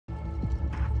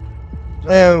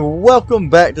And welcome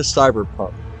back to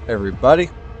CyberPunk,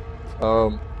 everybody.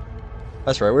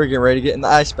 That's right, we're getting ready to get in the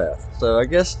ice bath. So I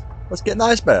guess let's get in the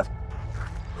ice bath.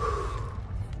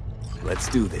 Let's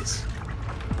do this.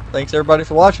 Thanks everybody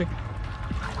for watching.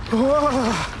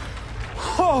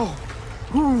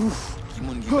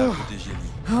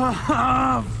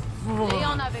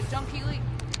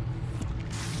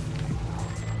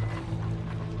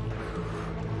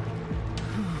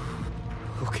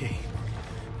 Okay.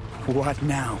 What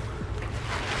now?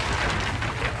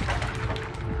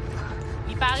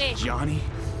 Johnny?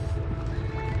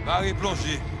 I'm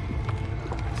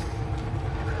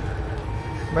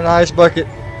in an ice bucket.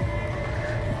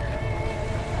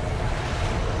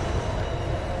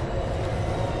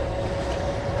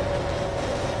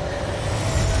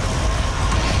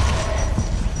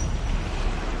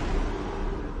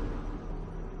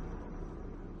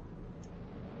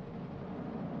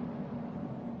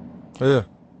 Yeah,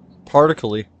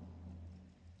 particly.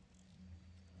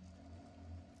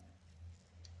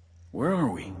 Where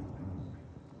are we?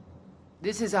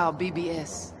 This is our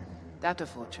BBS, data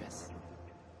fortress.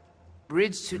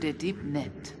 Bridge to the deep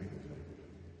net.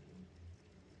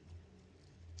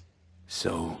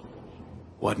 So,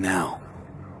 what now?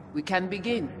 We can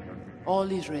begin.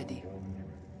 All is ready.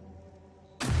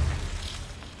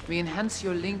 We enhance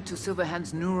your link to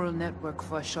Silverhand's neural network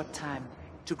for a short time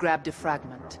to grab the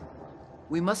fragment.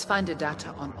 We must find the data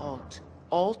on Alt.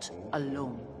 Alt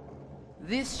alone.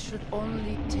 This should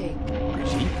only take...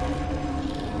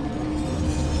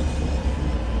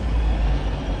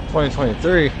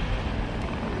 2023.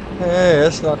 Hey,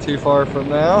 that's not too far from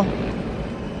now.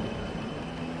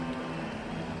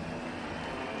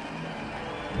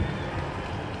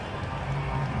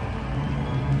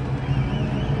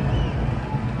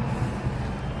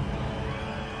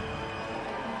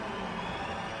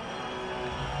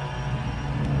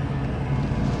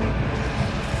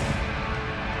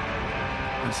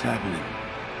 What's happening?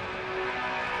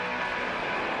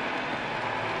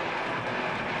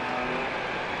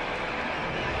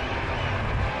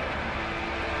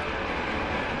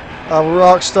 I'm a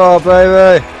rock star,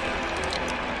 baby.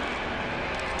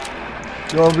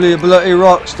 You wanna be a bloody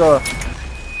rock star?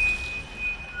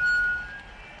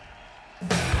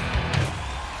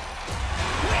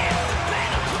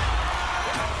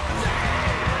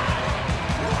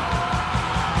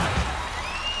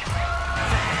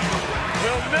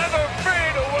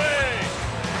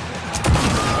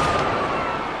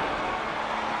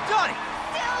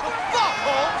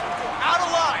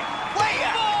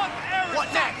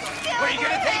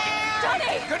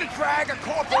 Drag a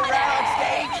corporal around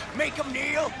stage, make him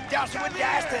kneel, douse him with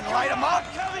gas, then light him up?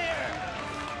 Come here!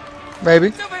 Maybe.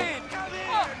 Come here!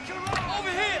 Over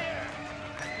here!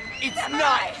 It's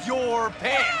not your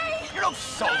band! You're no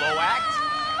solo act!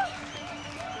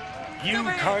 You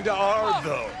kinda are,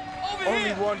 though.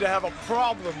 Only one to have a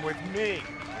problem with me.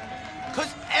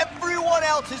 Cause everyone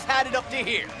else has had it up to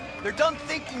here. They're done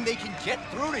thinking they can get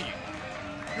through to you.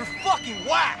 You're fucking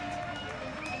whacked!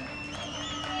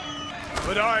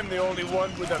 But I'm the only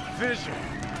one with a vision.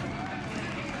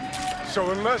 So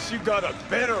unless you got a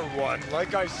better one,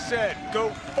 like I said,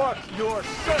 go fuck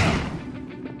yourself!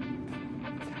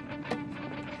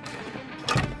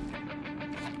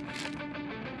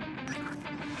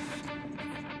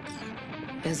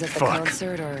 Is it the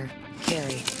concert or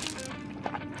Carrie?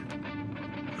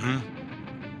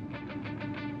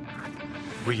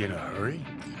 We in a hurry?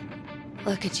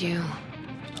 Look at you,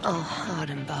 all hot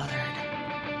and bothered.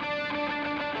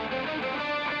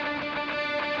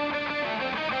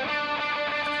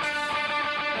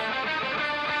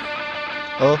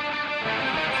 Oh.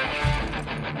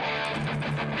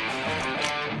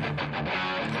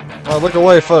 Oh, look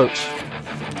away, folks.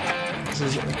 This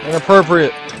is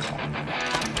inappropriate.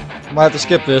 Might have to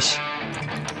skip this.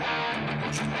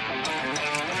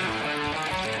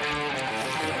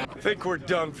 I think we're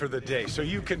done for the day, so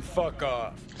you can fuck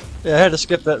off. Yeah, I had to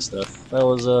skip that stuff. That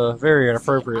was very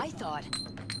inappropriate. I thought.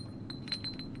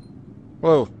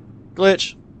 Whoa.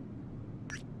 Glitch.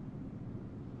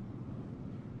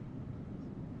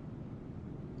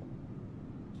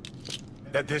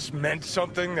 That this meant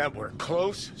something, that we're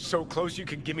close? So close you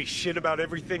can give me shit about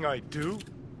everything I do?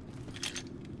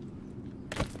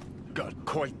 Got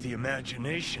quite the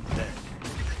imagination then.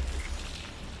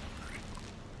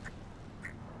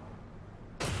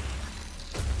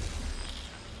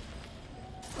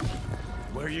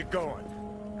 Where you going?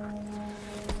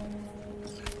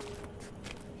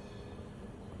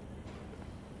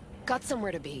 Got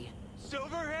somewhere to be.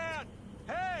 Silverhand!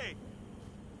 Hey!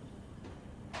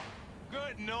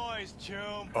 Good noise,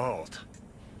 chum. Alt.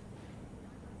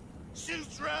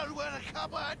 Shoots round when a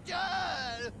couple are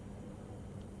done.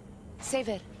 Save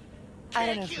it. I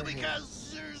don't know Can't if kill we're me here.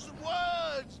 because there's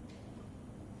words.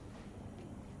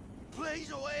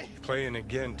 Please away Playing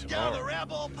again down the tomorrow.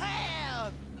 rebel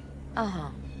path. Uh-huh.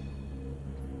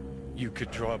 You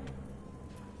could drop.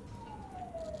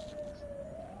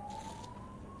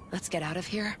 Let's get out of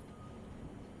here.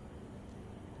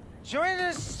 Join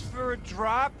us for a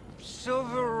drop,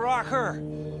 Silver Rocker.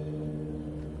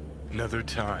 Another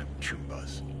time,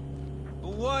 Chumbas.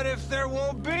 What if there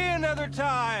won't be another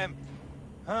time?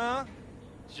 Huh?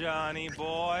 Johnny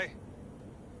boy?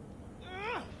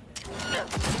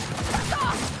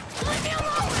 Leave me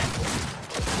alone!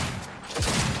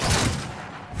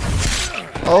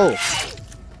 Oh.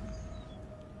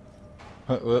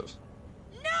 Whoops.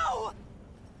 No!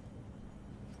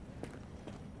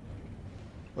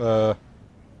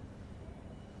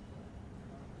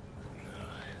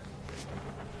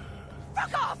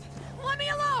 Fuck off! Let me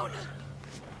alone!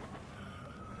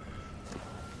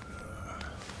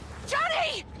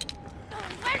 Johnny!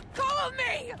 Let go of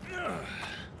me!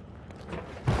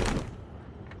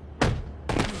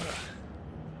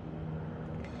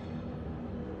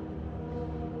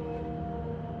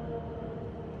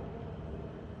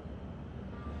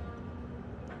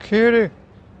 Kitty.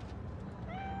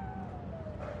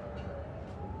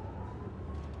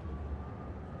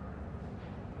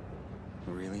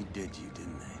 Really did you,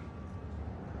 didn't they?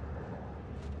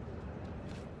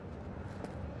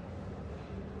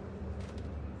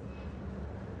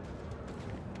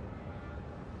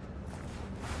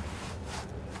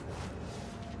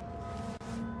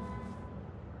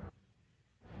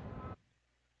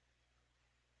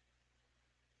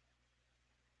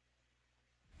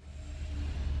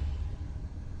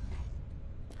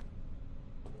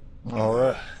 All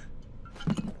right.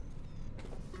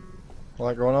 A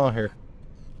lot going on here.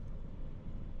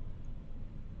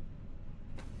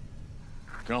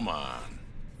 Come on,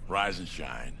 rise and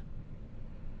shine.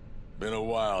 Been a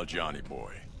while, Johnny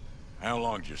boy. How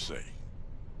long did you say?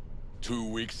 2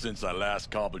 weeks since I last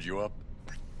cobbled you up?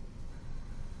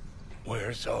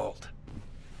 Where's Alt?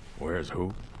 Where's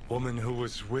who? Woman who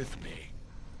was with me.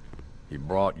 He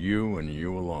brought you and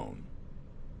you alone.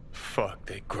 Fuck,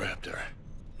 they grabbed her.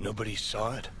 Nobody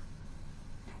saw it?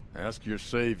 Ask your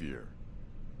savior.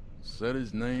 Said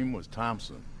his name was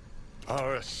Thompson.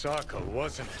 Arasaka,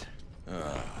 wasn't it?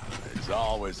 It's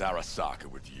always Arasaka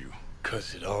with you.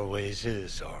 'Cause it always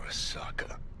is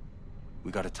Arasaka.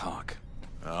 We gotta talk.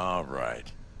 All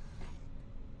right.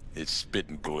 It's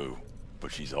spitting glue,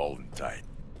 but she's holding tight.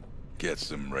 Get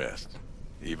some rest.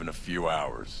 Even a few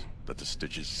hours. Let the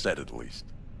stitches set at least.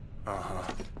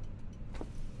 Uh-huh.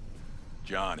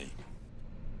 Johnny.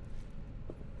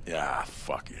 Yeah,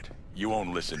 fuck it. You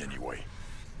won't listen anyway.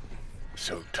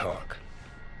 So talk.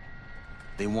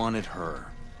 They wanted her.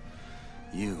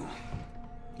 You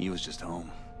was just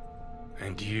home.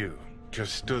 And you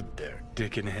just stood there,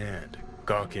 dick in hand,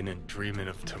 gawking and dreaming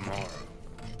of tomorrow.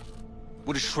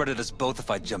 Would have shredded us both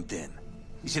if I jumped in.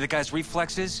 You see the guy's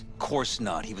reflexes? Course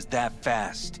not, he was that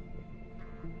fast.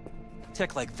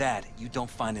 Tech like that, you don't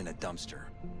find in a dumpster.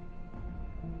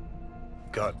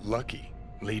 Got lucky.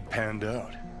 Lead panned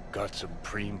out. Got some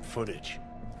preem footage.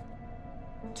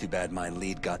 Too bad my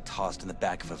lead got tossed in the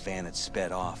back of a van that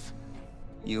sped off.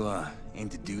 You, aim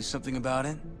to do something about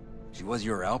it? She was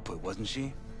your output, wasn't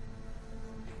she?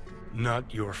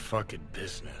 Not your fucking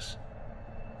business.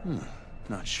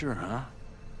 Not sure, huh?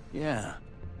 Yeah.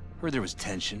 Heard there was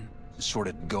tension, sort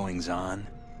of goings-on.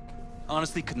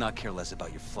 Honestly, could not care less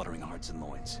about your fluttering hearts and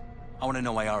loins. I want to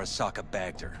know why Arasaka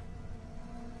bagged her.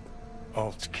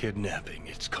 Alt's kidnapping,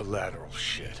 it's collateral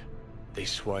shit. They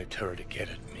swiped her to get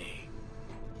at me.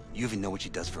 You even know what she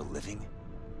does for a living?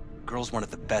 Girl's one of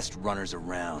the best runners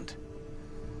around.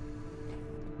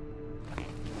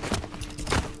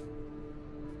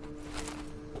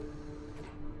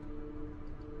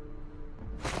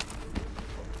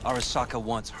 Arasaka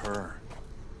wants her.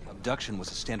 Abduction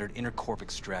was a standard intercorp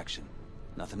extraction.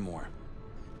 Nothing more.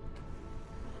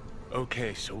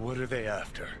 Okay, so what are they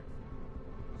after?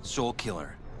 Soul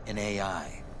Killer, an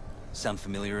AI. Sound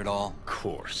familiar at all?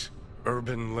 Course.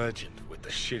 Urban legend with the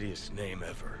shittiest name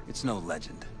ever. It's no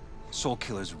legend. Soul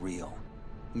Killer's real.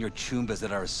 And your Chumbas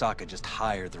at Arasaka just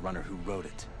hired the runner who wrote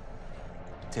it.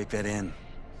 Take that in.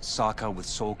 Sokka with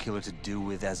Soul Killer to do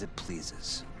with as it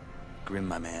pleases. Grim,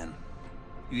 my man.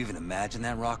 You even imagine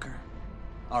that, Rocker?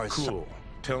 Cool.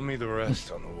 Tell me the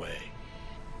rest on the way.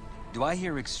 Do I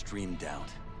hear extreme doubt?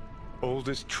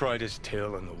 Oldest, tritest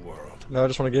tale in the world. No, I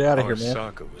just want to get out of here, man.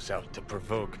 Arasaka was out to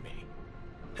provoke me.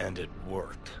 And it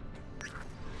worked.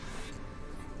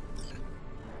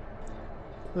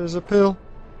 There's a pill.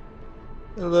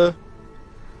 Hello.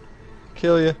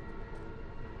 Kill you.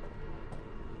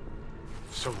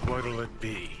 So what'll it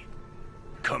be?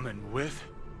 Coming with?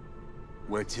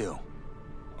 Where to?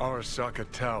 Arasaka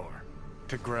Tower.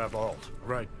 To grab Alt.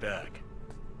 Right back.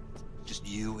 Just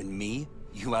you and me?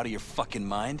 You out of your fucking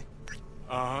mind?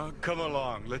 Uh-huh. Come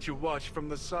along. Let you watch from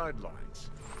the sidelines.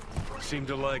 Seem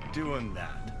to like doing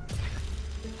that.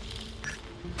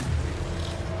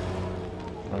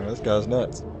 Oh, this guy's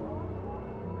nuts.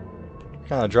 What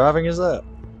kind of driving is that?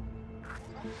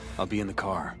 I'll be in the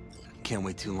car. Can't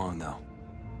wait too long, though.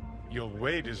 You'll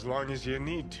wait as long as you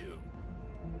need to.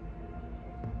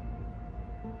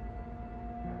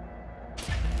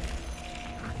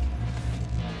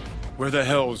 Where the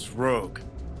hell's Rogue?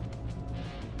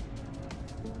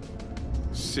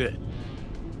 Sit.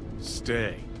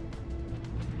 Stay.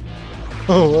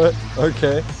 Oh, what?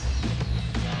 Okay.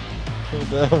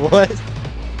 What?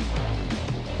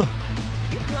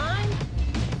 You blind?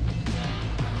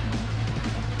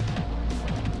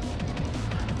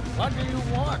 What do you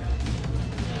want?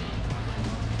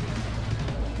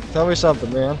 Tell me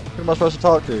something, man. Who am I supposed to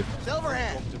talk to?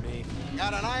 Silverhand. To me.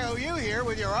 Got an IOU here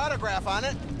with your autograph on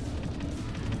it.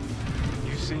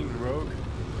 You seen Rogue?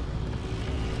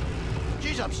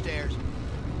 She's upstairs.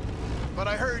 But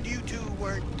I heard you two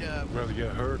weren't, Well, you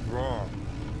heard wrong.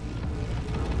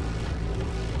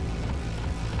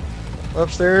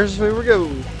 Upstairs, here we go.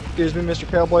 Excuse me, Mr.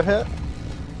 Cowboy Hat.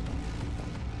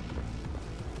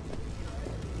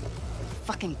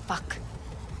 Fucking fuck.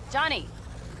 Johnny,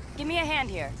 give me a hand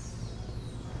here.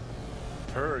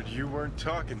 Heard you weren't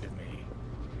talking to me.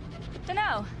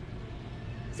 Dunno.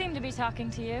 Seem to be talking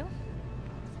to you.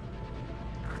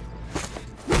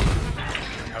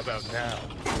 How about now?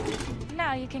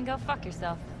 Now you can go fuck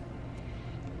yourself.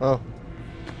 Oh.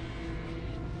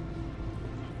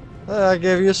 I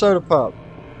gave you a soda pop.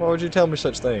 Why would you tell me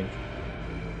such things?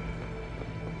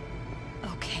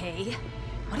 Okay.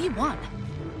 What do you want?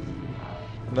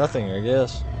 Nothing, I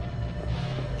guess.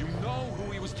 You know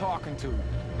who he was talking to.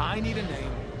 I need a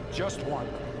name. Just one.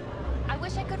 I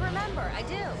wish I could remember. I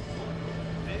do.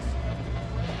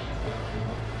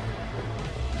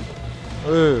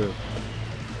 Ooh.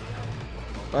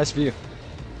 Nice view.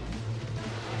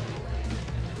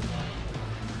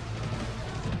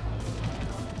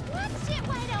 What shit,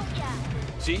 why don't ya?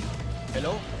 See?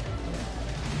 Hello?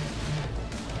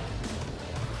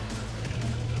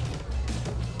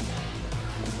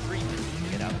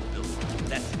 Get out of the building.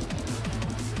 That's it.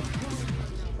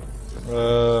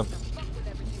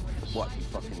 What, you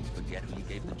fucking forget who you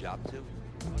gave the job to? Or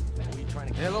are you trying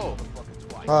to get Hello. fucking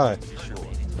twice? Hi. Sure.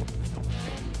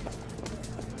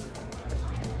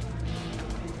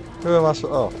 Who am I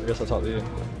supposed? Oh, I guess I talked to you.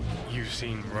 You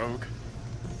seen Rogue?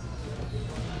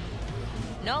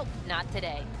 Nope, not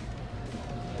today.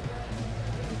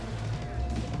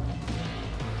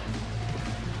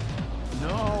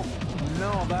 No,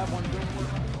 that one didn't work.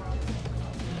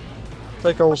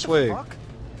 Take old swig. Fuck?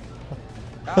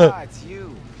 Ah, it's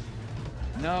you.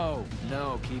 No,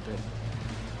 keep it.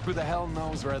 Who the hell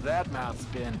knows where that mouth's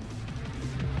been?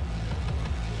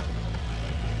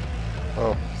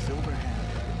 Oh. Silverhand.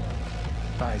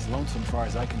 Guy's lonesome far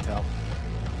as I can tell.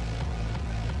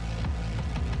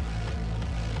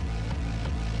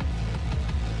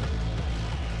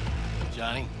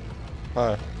 Johnny?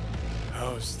 Hi.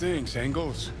 How's things,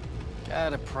 Engels?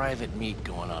 Got a private meet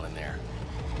going on in there.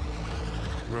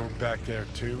 Rogue back there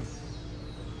too?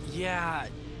 Yeah,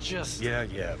 just...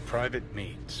 Yeah, private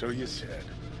meet, so you said.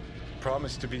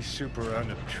 Promise to be super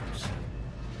unobtrusive.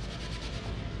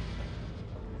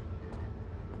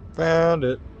 Found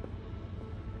it.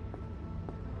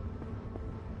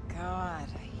 God,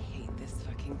 I hate this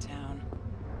fucking town.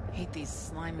 Hate these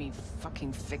slimy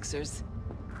fucking fixers.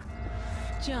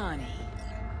 Johnny.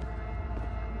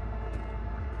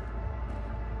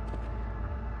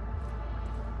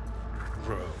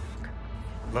 Rogue.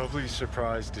 Lovely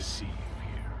surprise to see you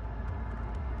here.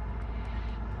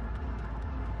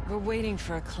 We're waiting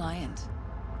for a client.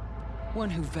 One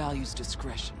who values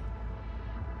discretion.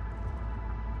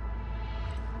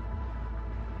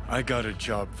 I got a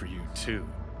job for you too.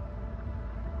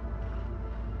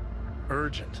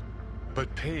 Urgent,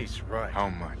 but pays right. How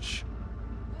much?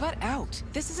 Butt out.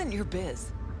 This isn't your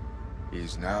biz.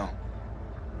 Is now.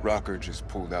 Rocker just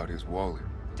pulled out his wallet.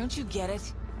 Don't you get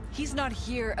it? He's not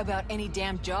here about any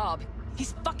damn job.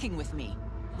 He's fucking with me.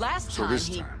 Last So time this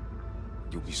time,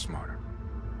 you'll be smarter.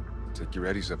 Take your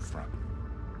eddies up front.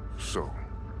 So,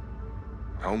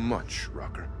 how much,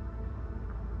 Rocker?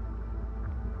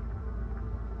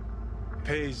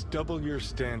 Pays double your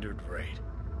standard rate.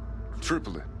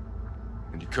 Triple it.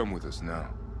 And you come with us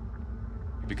now.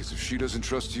 Because if she doesn't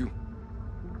trust you,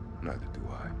 neither do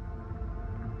I.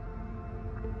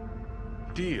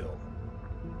 Deal.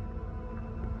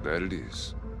 That it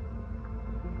is.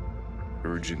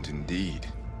 Urgent indeed.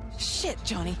 Shit,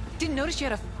 Johnny. Didn't notice you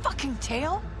had a fucking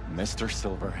tail? Mr.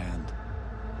 Silverhand,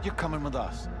 you're coming with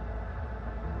us.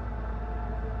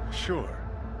 Sure.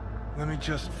 Let me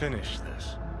just finish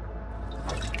this.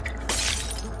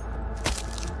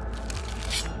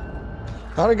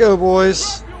 How'd it go,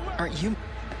 boys? Aren't you?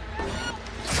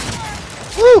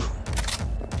 Woo!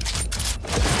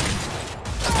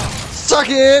 Suck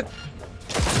it!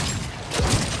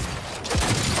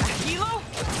 Hilo?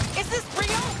 Is this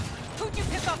real? Who'd you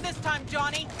piss off this time,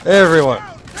 Johnny? Everyone.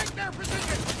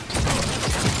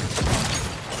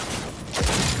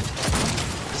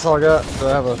 That's all I got. Do I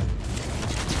have a...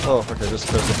 Oh, okay, just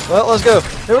a pistol. Well, let's go.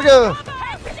 Here we go.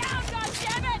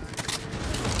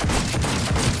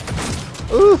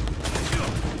 Ooh.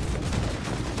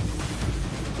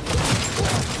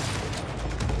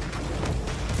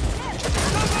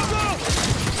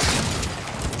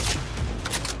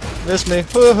 Miss me.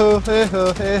 Hoo hoo, hey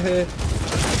ho, hey hey.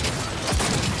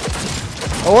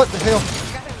 Oh, what the hell?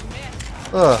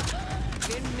 Ugh.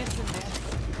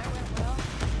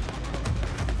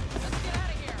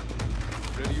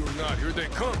 Ready or not, here they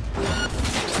come.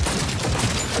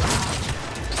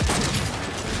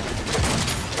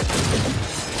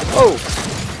 Oh.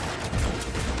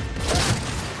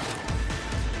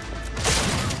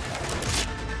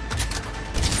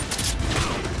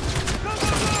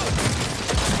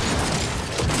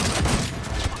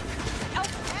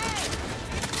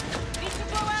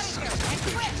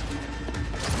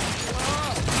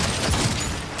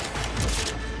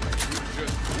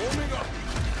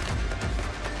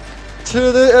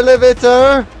 To the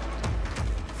elevator.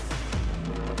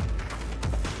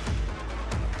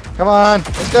 Come on,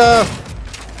 let's go.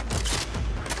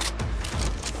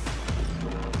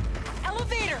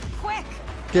 Elevator, quick!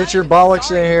 Get your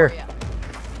bollocks in here.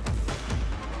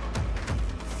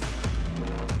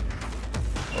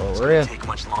 Oh, we're in. Take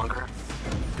much longer?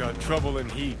 Got trouble in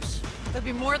heaps. There'll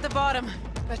be more at the bottom.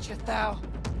 Bet you thou.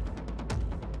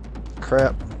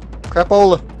 Crap.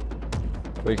 Crapola.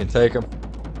 We can take them.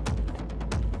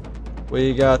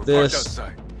 We got Parked this.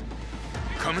 outside.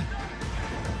 Coming?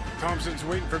 Thompson's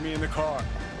waiting for me in the car.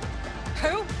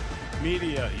 Who?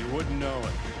 Media, you wouldn't know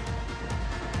it.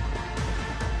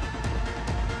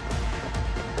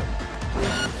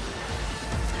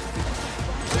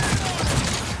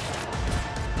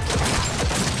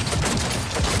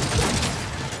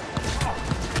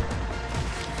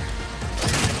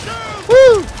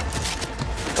 Woo!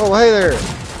 Oh, hey there.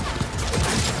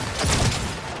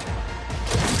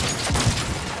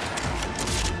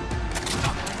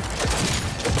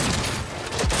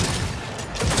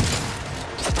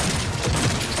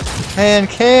 Hand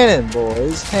cannon,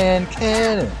 boys. Hand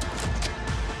cannon.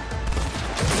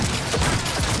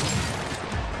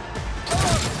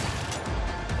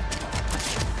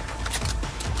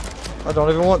 I don't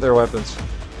even want their weapons.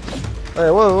 Hey,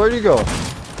 whoa, where you going?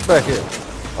 Back here.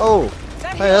 Oh,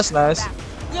 hey, that's nice.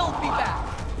 You'll be back.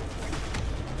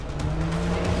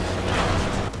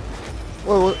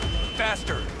 Whoa, what?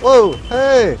 Faster. Whoa,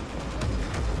 hey.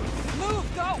 Move,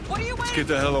 go. What are you Let's waiting? get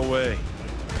the hell away.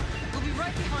 We'll be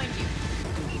right behind you.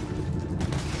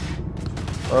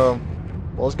 Well,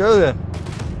 let's go then.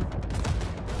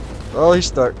 Oh, he's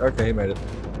stuck. Okay, he made it.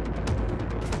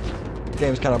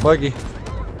 Game's kind of buggy.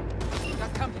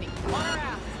 Got company. On our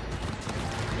ass.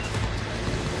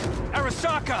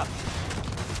 Arasaka!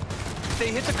 If they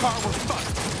hit the car, we're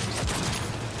fucked.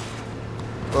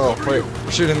 Oh, wait.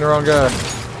 We're shooting the wrong guy.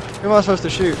 Who am I supposed to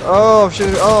shoot? Oh, I'm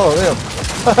shooting. Oh, them.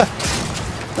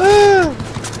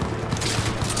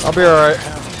 I'll be alright.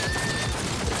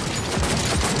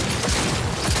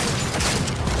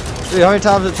 See, how many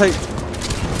times did it take?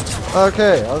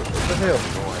 Okay, what the hell?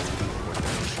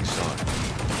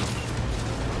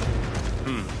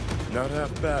 Not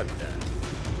half bad then.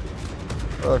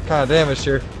 Oh, kind of damaged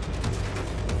here.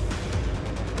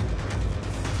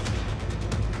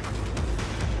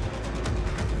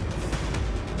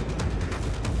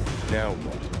 Now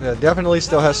what? Yeah, definitely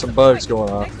still has some bugs going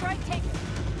on. Next right, take it.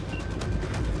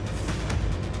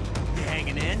 You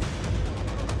hanging in?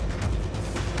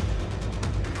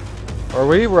 Are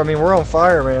we? I mean, we're on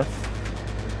fire, man. I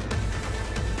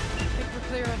think we're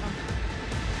clear of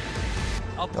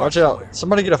them. Watch out.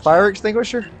 Somebody get a fire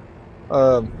extinguisher?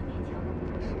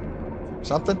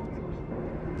 Something?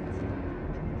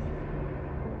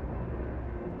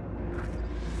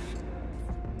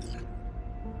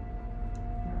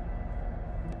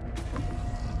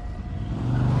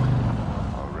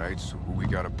 All right, so who we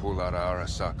gotta pull out of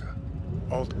Arasaka?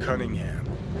 Alt Cunningham,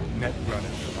 net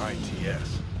running from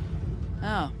ITS.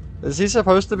 Oh. Is he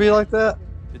supposed to be like that?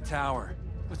 The tower.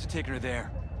 Must have taken her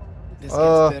there. This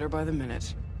gets better by the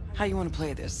minute. How you want to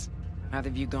play this? Either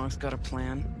of you gonks got a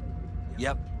plan?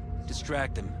 Yep.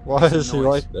 Distract him. Why Make some is he noise.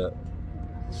 like that?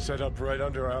 Set up right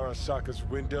under Arasaka's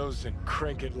windows and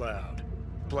crank it loud.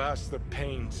 Blast the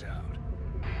panes out.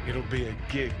 It'll be a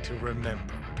gig to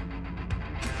remember.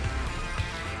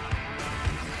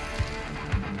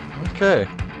 Okay.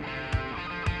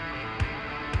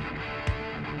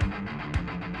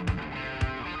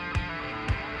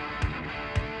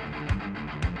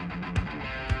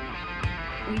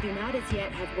 We do not as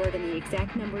yet have word on the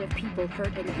exact number of people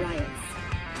hurt in the riots.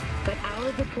 But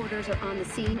our reporters are on the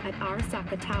scene at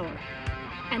Arasaka Tower.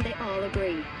 And they all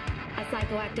agree. A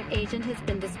psychoactive agent has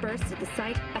been dispersed at the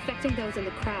site, affecting those in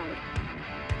the crowd.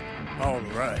 All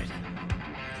right.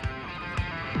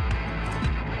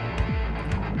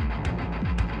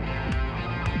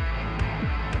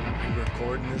 You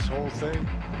recording this whole thing?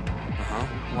 Uh-huh.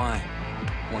 Why?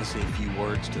 Want to say a few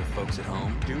words to the folks at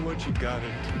home? Do what you gotta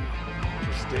do.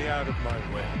 Just stay out of my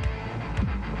way.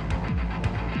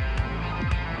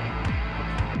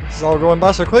 This is all going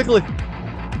by so quickly.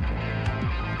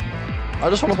 I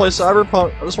just want to play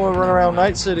CyberPunk. I just want to run around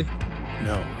Night City.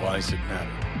 No, why does it matter?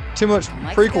 Too much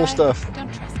prequel stuff.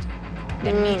 Don't trust him.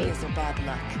 The medias are bad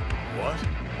luck. What?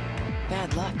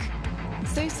 Bad luck.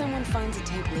 Say someone finds a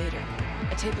tape later.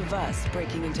 A tape of us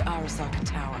breaking into Arasaka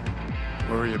Tower.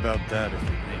 Worry about that if we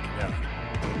make it out.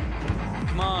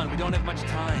 Come on, we don't have much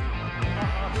time.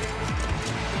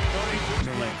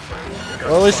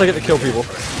 Well, at least I get to kill people.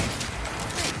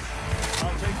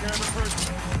 I'll take care of the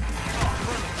person.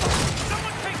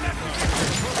 Someone take that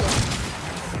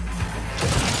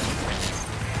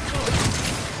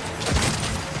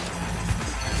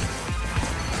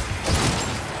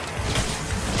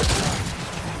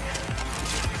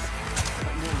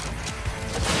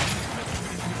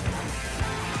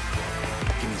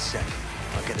Give me a sec.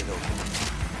 I'll get it open.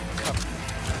 Cover me.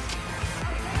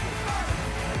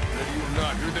 Ready or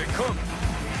not, here they come.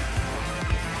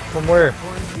 From where? I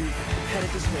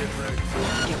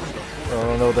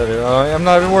don't know what that is. I'm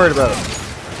not even worried about it.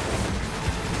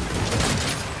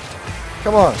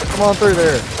 Come on through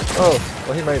there. Oh,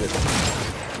 well he made it.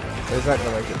 He's not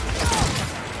gonna make it.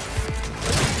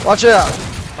 Watch out!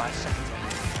 5 seconds.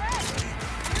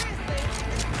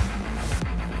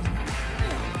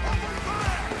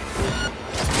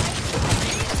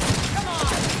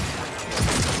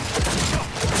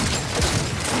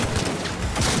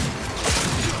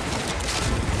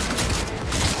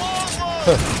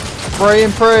 Pray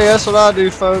and pray, that's what I do,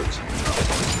 folks.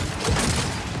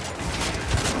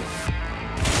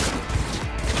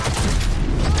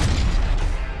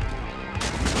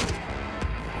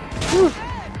 Whew.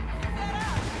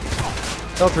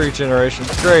 Health regeneration,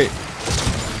 great.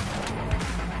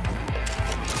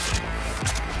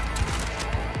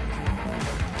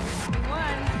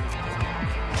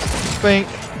 Spink.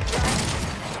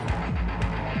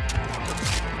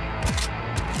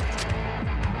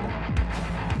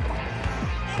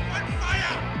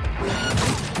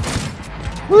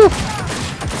 Woo!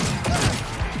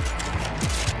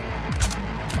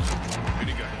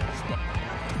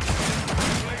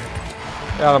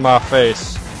 Out of my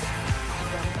face.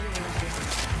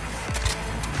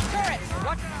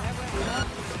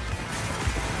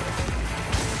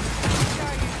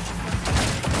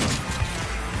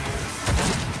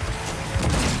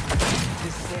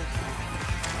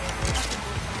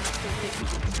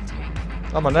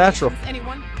 I'm a natural.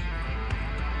 Anyone?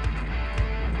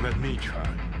 Let me try.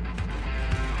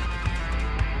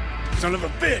 Son of a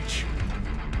bitch!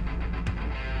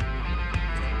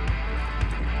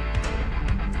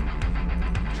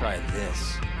 Try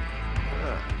this.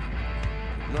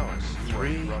 Nice.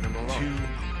 3, 2,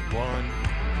 1.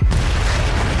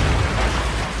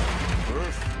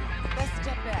 Let's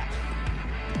step back.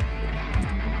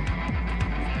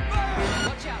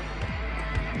 Watch out.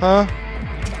 Huh?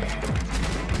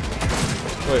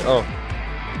 Wait, oh.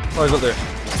 Oh, he's up there.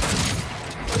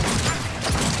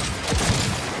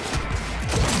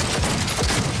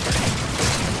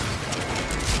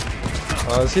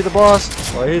 Is he the boss?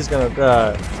 Well, he's gonna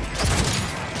die.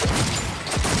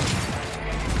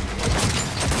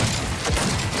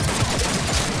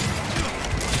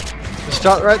 Just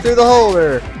shot right through the hole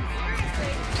there.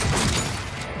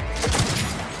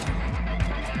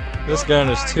 This gun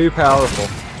is too powerful.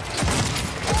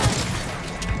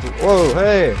 Whoa,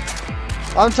 hey!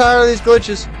 I'm tired of these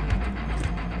glitches.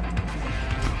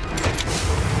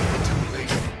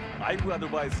 I would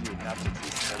advise you not to do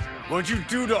that. What'd you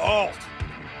do to Alt?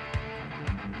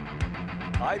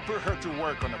 I put her to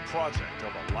work on a project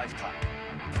of a lifetime.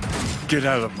 Get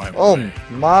out of my way. Oh,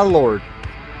 my lord.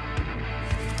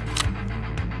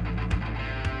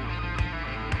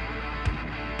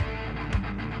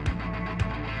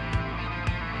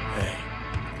 Hey,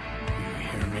 you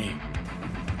hear me?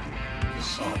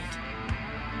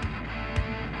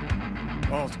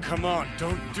 Alt, come on,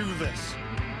 don't do this.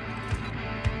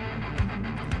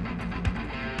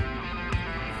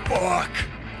 Fuck!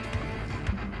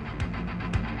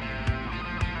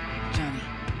 Johnny.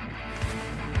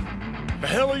 The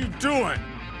hell are you doing?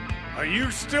 Are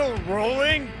you still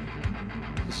rolling?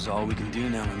 This is all we can do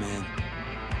now, my man.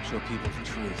 Show people the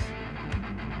truth.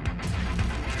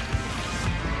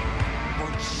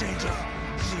 Won't change her.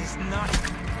 She's not.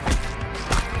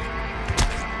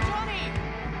 Johnny!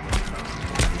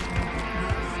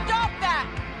 Stop that!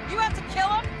 You have to kill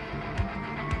him?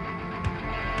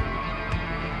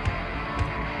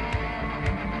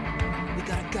 We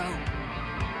gotta go.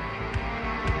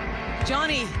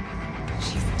 Johnny!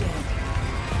 She's dead.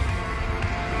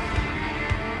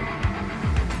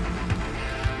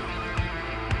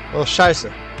 Oh,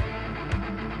 scheisse.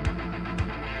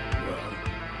 Well,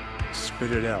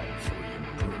 spit it out before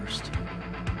you burst.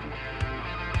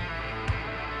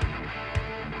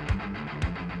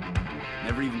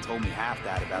 Never even told me half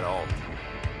that about Alt.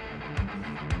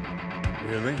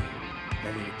 Really?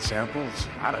 Any examples?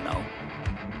 I don't know.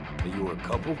 That you were a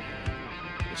couple?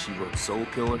 That she wrote Soul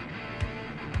Killer?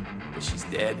 That she's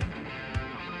dead?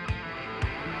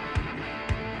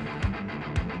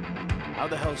 How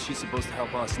the hell is she supposed to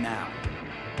help us now?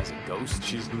 As a ghost?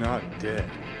 She's not dead.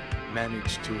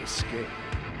 Managed to escape.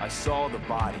 I saw the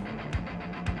body.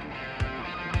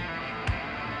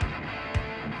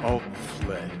 Alt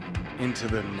fled into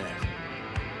the net.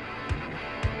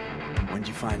 When'd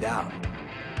you find out?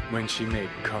 When she made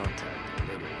contact a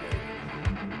little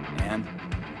later. And?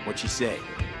 What'd she say?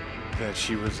 That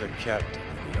she was a captain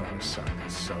of the Arasaka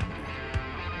submarine.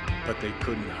 But they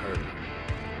couldn't hurt her.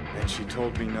 And she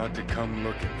told me not to come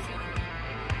looking for her.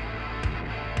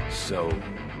 So,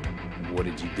 what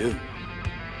did you do?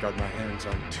 Got my hands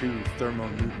on 2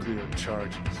 thermonuclear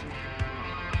charges.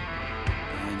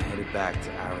 And headed back to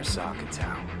Arasaka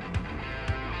Town.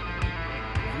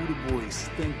 Who the boys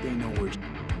think they know where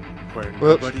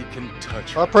nobody can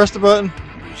touch her. I'll press the button.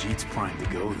 Brigitte's primed to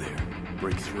go there.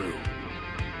 Break through.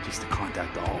 Just to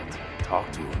contact Alt.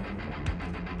 Talk to her.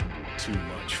 Too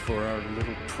much for our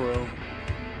little pro.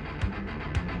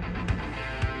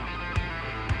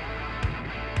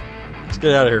 Let's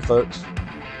get out of here, folks.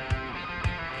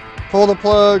 Pull the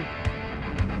plug.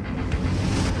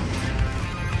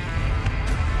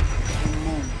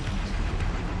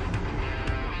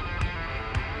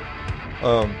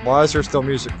 Why is there still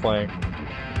music playing?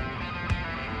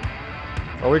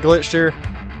 Are we glitched here?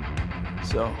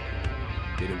 So,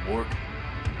 did it work?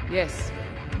 Yes.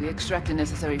 We extract the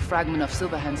necessary fragment of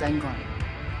Silverhand's engram.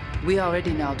 We are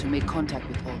ready now to make contact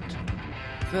with Alt.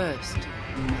 First,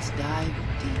 we must dive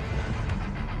deep.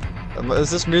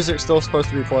 Is this music still supposed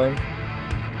to be playing?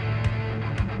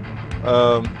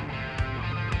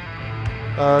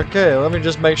 Okay, let me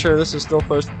just make sure this is still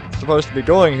supposed to be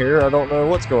going here. I don't know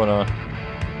what's going on.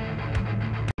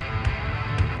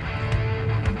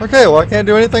 Okay, well I can't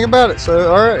do anything about it,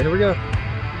 so alright, here we go.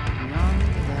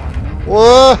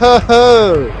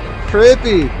 Whoa!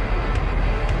 Trippy!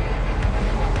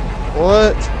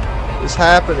 What is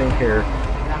happening here?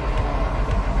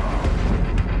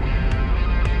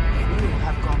 Few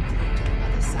have gone through to the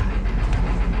other side,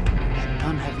 and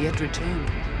none have yet returned.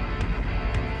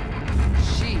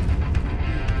 She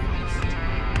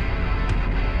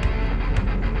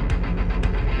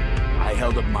I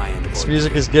held up my end of This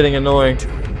music is getting annoying.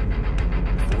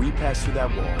 Before we pass through that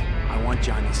wall, I want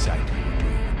Johnny's psyche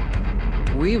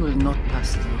removed. We will not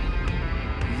pass through.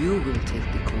 You will take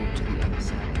the code to the other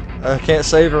side. I can't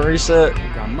save and reset.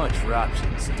 Got much for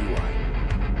options, do I?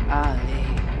 Ali.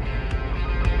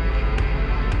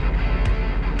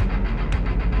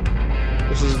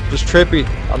 This is just trippy.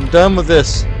 I'm done with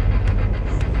this. How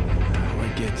do I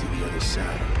get to the other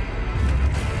side?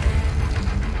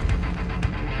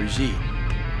 Brigitte.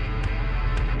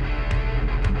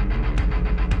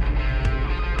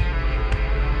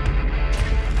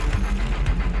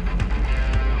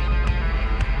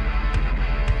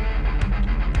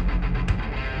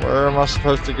 Where am I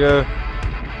supposed to go?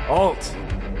 Alt.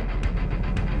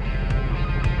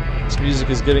 This music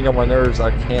is getting on my nerves.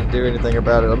 I can't do anything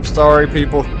about it. I'm sorry,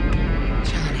 people.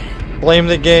 Blame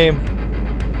the game.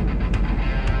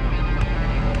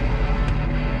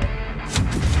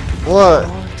 What?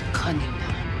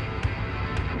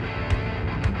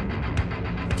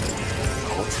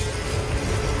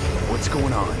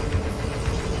 going on?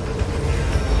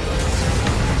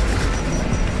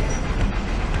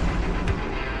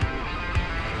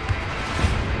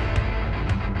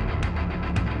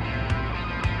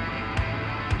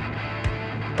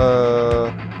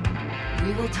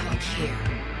 We will talk here.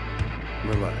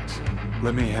 Relax.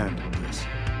 Let me handle this.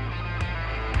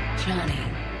 Johnny.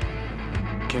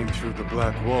 Came through the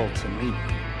black wall to meet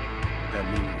me. That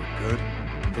mean we're good?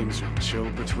 Things are chill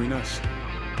between us?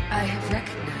 I have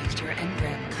recognized your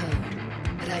engram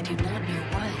code, but I do not know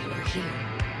why you are here.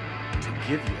 To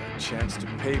give you a chance to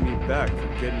pay me back for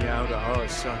getting you out of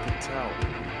Arasaka Tower.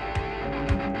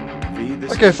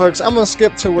 Okay, folks, I'm gonna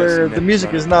skip to where the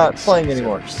music is not playing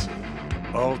anymore.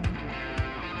 Oh.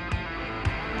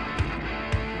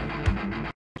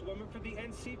 Woman for the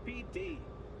NCPD.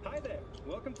 Hi there.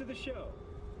 Welcome to the show.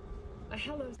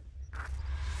 Hello.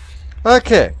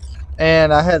 Okay,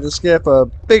 and I had to skip a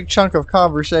big chunk of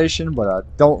conversation, but I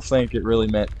don't think it really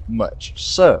meant much.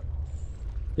 So,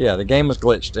 yeah, the game was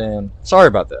glitched, and sorry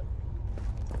about that.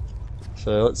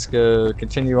 So let's go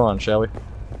continue on, shall we?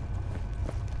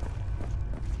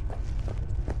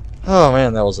 Oh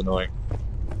man, that was annoying.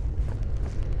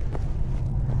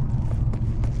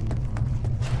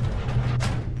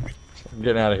 I'm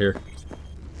getting out of here.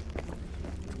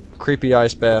 Creepy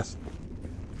ice bath.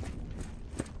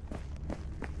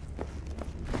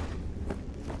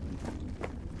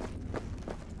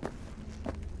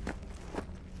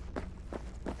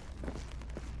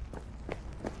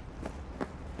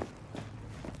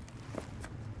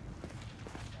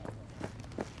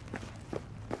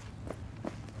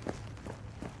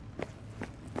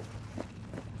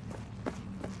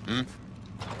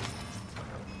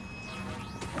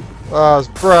 Oh, it's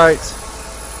bright.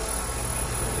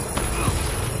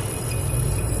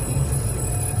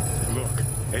 Look.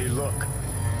 Hey, look.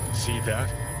 See that?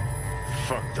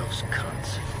 Fuck those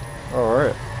cunts.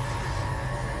 Alright.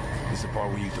 This is the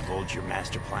part where you divulge your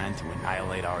master plan to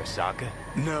annihilate Arasaka?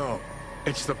 No.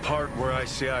 It's the part where I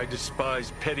say I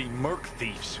despise petty merc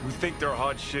thieves who think they're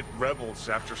hot shit rebels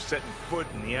after setting foot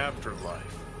in the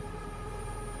afterlife.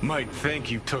 Might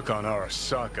think you took on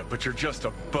Arasaka, but you're just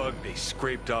a bug they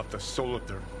scraped off the sole of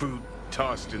their boot,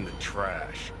 tossed in the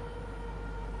trash.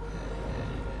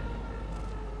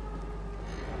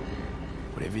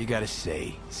 Whatever you gotta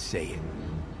say, say it.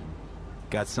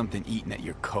 Got something eating at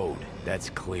your code,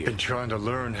 that's clear. Been trying to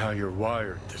learn how you're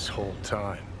wired this whole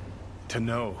time. To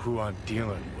know who I'm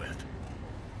dealing with.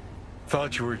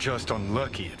 Thought you were just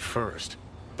unlucky at first,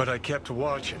 but I kept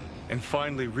watching and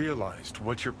finally realized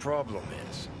what your problem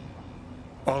is.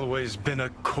 Always been a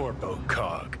corpo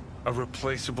cog, a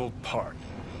replaceable part.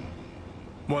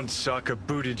 Once Saka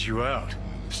booted you out,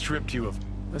 stripped you of...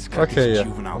 Okay, yeah,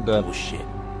 I'm done. Bullshit.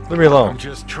 Leave me alone. I'm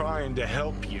just trying to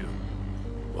help you.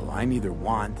 Well, I neither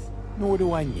want, nor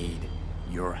do I need,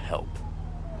 your help.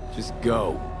 Just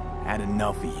go. Had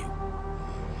enough of you.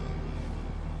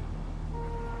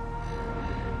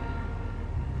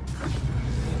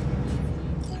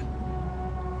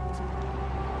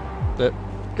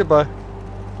 Goodbye.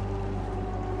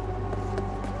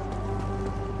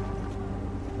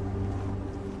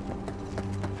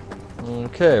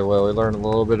 Okay, well, we learned a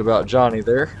little bit about Johnny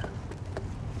there.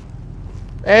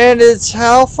 And it's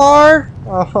how far?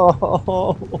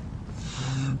 Oh.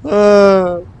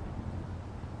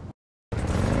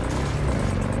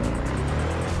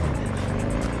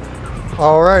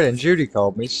 Alright, and Judy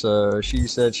called me, so she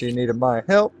said she needed my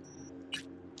help.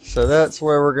 So that's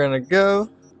where we're gonna go.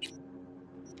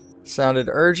 Sounded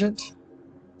urgent,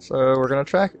 so we're gonna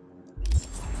track it.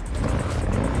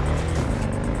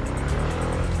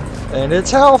 And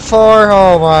it's how far?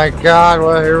 Oh my god,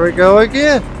 well here we go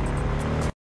again.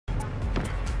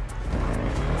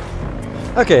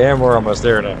 Okay, and we're almost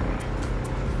there now.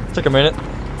 Took a minute.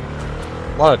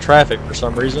 A lot of traffic for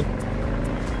some reason.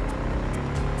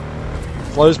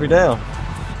 Slows me down.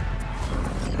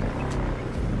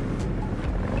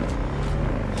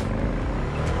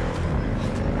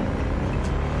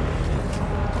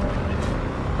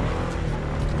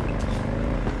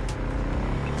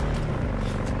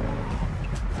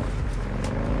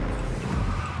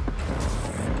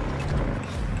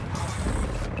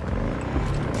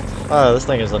 Oh, this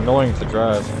thing is annoying to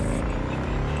drive.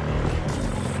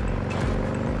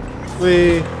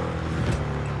 Whee!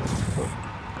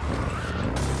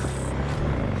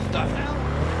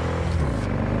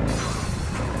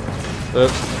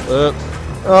 Oops, oops.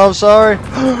 Oh, I'm sorry.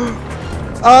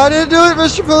 I didn't do it,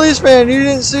 Mr. Policeman. You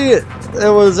didn't see it. It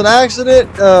was an accident.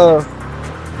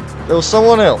 It was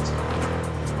someone else.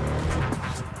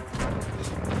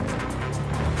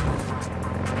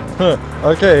 Huh.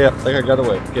 Okay, yeah, I think I got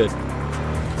away. Good.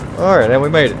 Alright, and we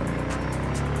made it.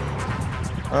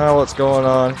 What's going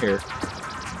on here?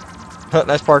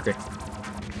 Nice parking.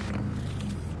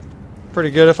 Pretty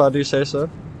good if I do say so.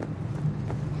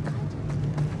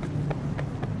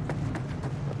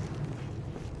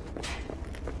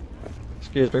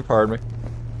 Excuse me, pardon me.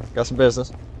 Got some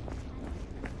business.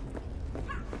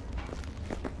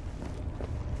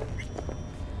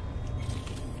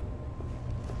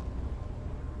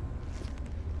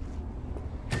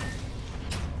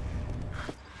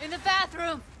 In the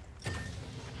bathroom.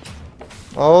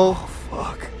 Oh,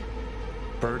 fuck.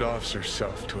 Bird offs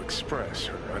herself to express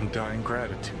her undying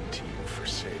gratitude to you for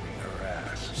saving her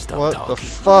ass. Stop what talking. the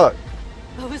fuck?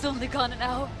 I was only gone an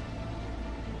hour.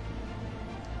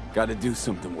 Gotta do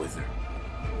something with her.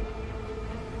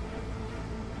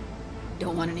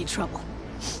 Don't want any trouble.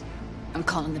 I'm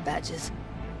calling the badges.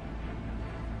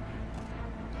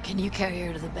 Can you carry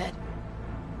her to the bed?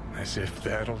 As if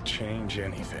that'll change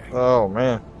anything. Oh,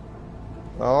 man.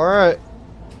 Alright.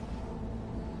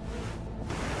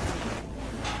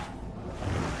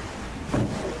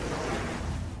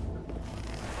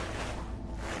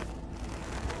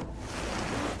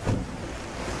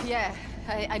 Yeah,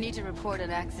 I need to report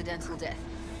an accidental death.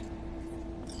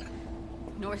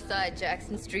 North side,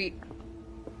 Jackson Street.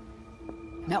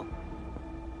 No.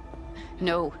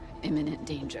 No imminent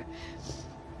danger.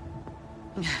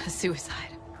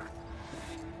 Suicide.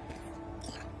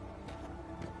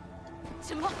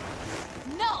 Tomorrow?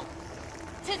 No!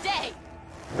 Today!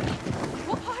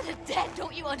 What part of dead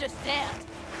don't you understand?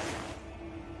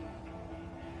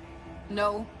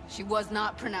 No, she was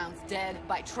not pronounced dead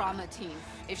by trauma team.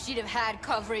 If she'd have had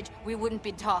coverage, we wouldn't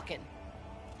be talking.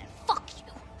 And fuck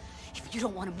you. If you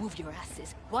don't want to move your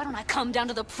asses, why don't I come down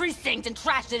to the precinct and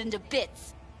trash it into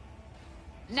bits?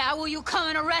 Now will you come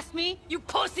and arrest me, you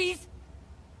pussies?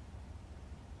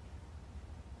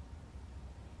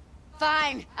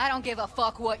 Fine, I don't give a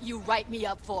fuck what you write me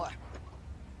up for.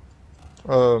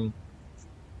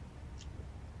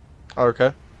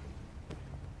 Okay.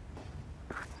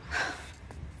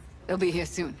 They'll be here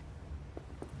soon.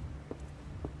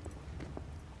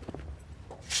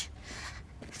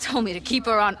 Told me to keep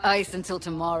her on ice until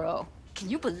tomorrow. Can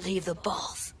you believe the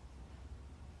balls?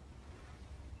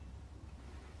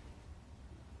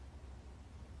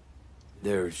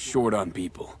 They're short on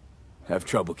people. Have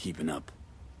trouble keeping up.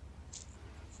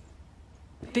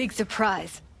 Big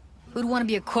surprise. Who'd want to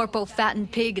be a corpo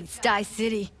fattened pig in Sty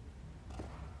City?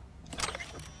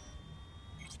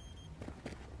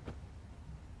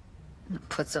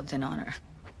 Put something on her.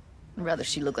 I'd rather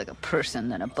she look like a person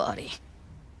than a body.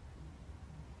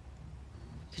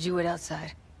 Could you wait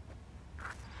outside?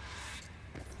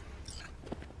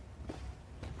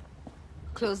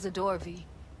 Close the door, V.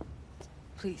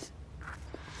 Please.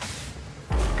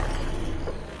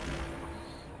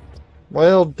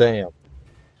 Well, damn.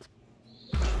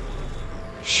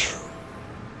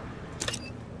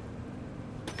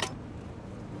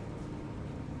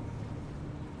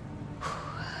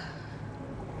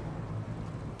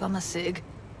 Bum a cig.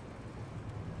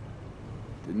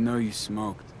 Didn't know you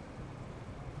smoked.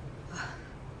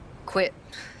 Quit.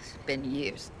 It's been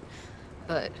years.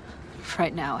 But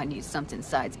right now I need something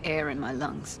besides air in my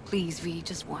lungs. Please, V,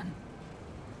 just one.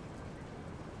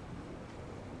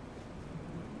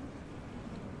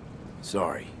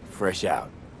 Sorry, fresh out.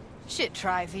 Shit,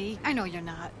 try, V. I know you're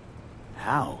not.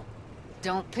 How?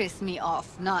 Don't piss me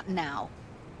off. Not now.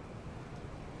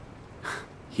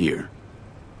 Here.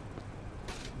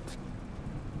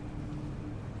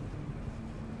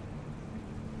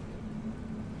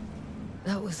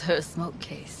 That was her smoke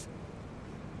case.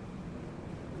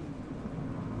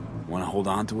 Wanna hold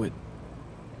on to it?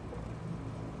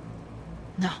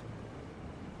 No.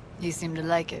 You seem to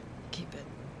like it. Keep it.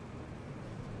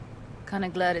 Kinda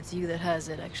glad it's you that has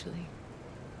it, actually.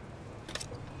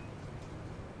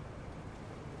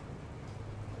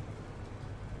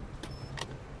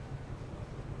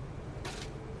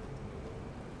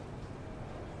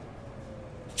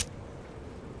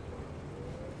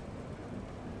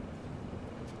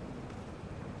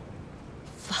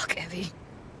 Fuck, Evie.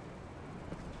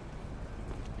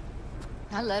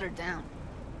 I let her down.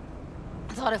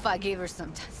 I thought if I gave her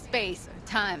some space or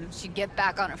time, she'd get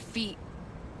back on her feet.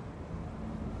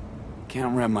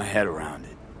 Can't wrap my head around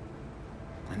it.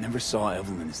 I never saw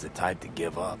Evelyn as the type to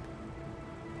give up.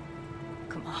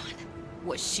 Come on.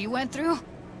 What she went through?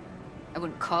 I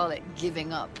wouldn't call it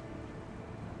giving up.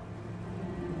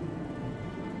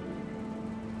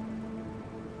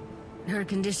 Her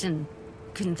condition,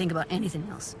 couldn't think about anything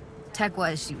else.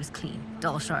 Tech-wise, she was clean.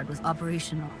 Doll Shard was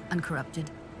operational, uncorrupted.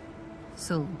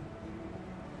 So,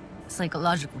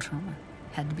 psychological trauma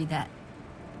had to be that.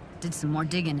 Did some more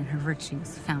digging in her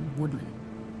virtues, found Woodman.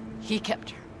 He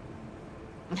kept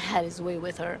her. Had his way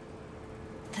with her.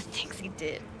 The things he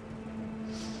did.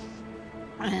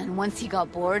 And once he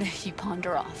got bored, he pawned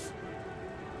her off.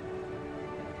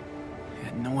 I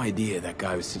had no idea that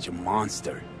guy was such a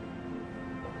monster.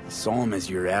 I saw him as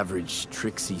your average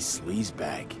tricksy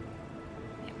sleazebag.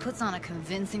 He puts on a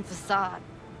convincing facade.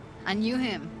 I knew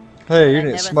him. Hey, you I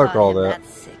didn't never smoke thought all him that.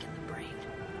 sick in the brain.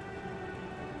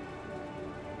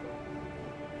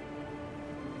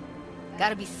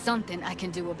 Gotta be something I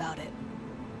can do about it.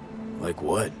 Like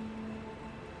what?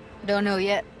 Don't know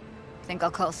yet. Think I'll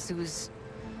call Suze.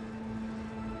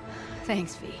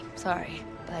 Thanks, V. Sorry,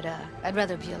 but I'd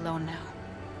rather be alone now.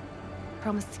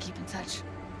 Promise to keep in touch.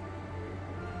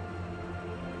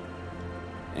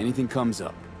 Anything comes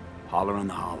up, holler on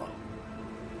the hollow.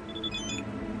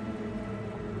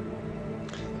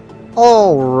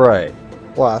 Alright.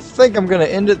 Well, I think I'm going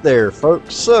to end it there,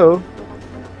 folks. So,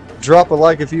 drop a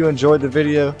like if you enjoyed the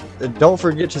video. And don't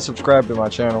forget to subscribe to my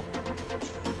channel.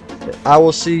 I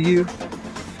will see you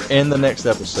in the next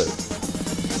episode.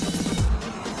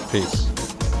 Peace.